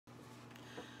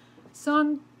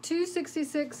Song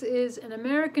 266 is an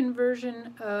American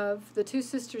version of the Two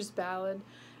Sisters ballad,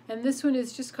 and this one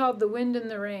is just called The Wind and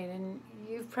the Rain, and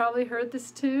you've probably heard this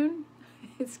tune.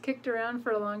 It's kicked around for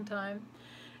a long time,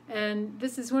 and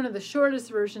this is one of the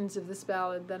shortest versions of this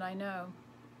ballad that I know.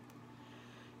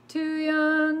 Two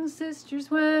young sisters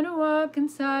went a-walking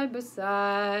side by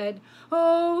side,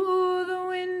 oh, the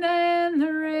wind and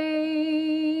the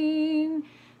rain.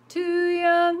 Two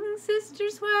young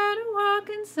sisters went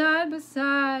a-walking side by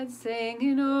side,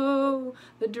 singing, oh,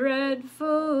 the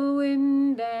dreadful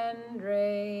wind and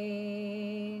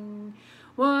rain.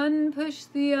 One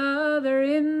pushed the other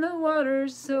in the water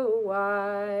so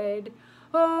wide,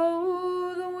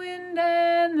 oh, the wind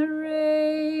and the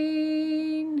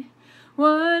rain.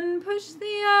 One pushed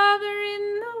the other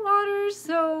in the water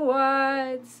so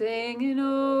wide, singing,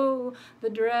 oh, the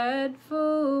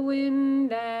dreadful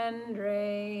wind and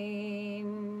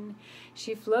rain.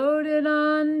 She floated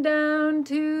on down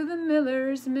to the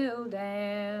miller's mill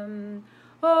dam,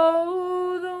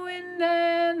 oh, the wind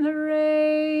and the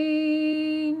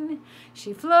rain.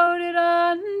 She floated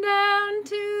on down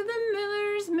to the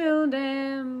miller's mill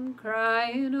dam,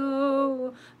 crying,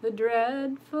 oh, the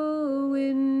dreadful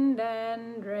wind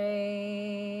and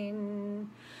rain.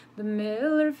 The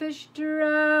miller fished her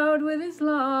out with his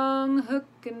long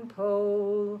hook and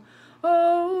pole,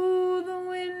 oh, the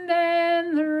wind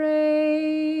and the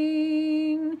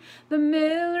rain. The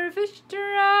miller fished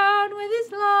her out with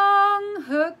his long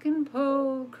hook and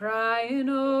pole, crying,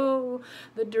 oh,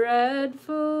 the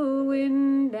dreadful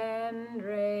wind and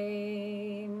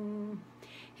rain.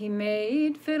 He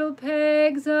made fiddle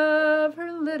pegs of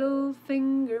her little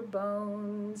finger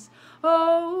bones,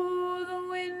 oh, the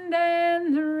wind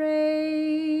and the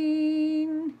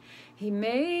rain. He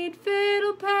made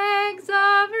fiddle pegs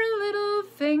of her little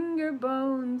finger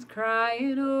bones,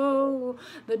 crying, oh,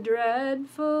 the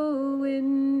dreadful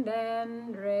wind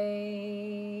and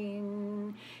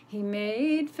rain. He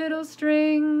made fiddle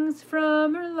strings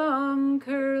from her long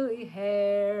curly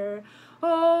hair,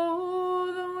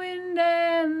 oh, the wind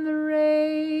and the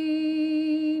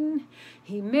rain.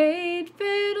 He made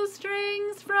fiddle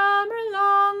strings from her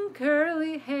long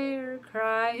curly hair,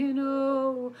 crying,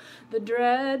 oh, the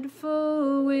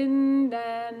dreadful wind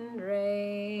and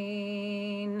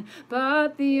rain.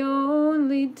 But the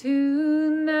only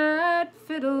tune that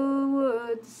fiddle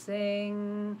would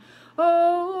sing,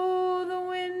 oh, the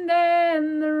wind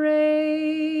and the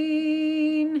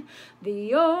rain.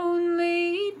 The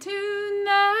only tune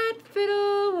that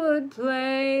fiddle would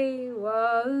play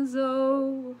was,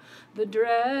 oh, the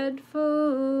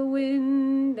dreadful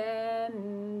wind and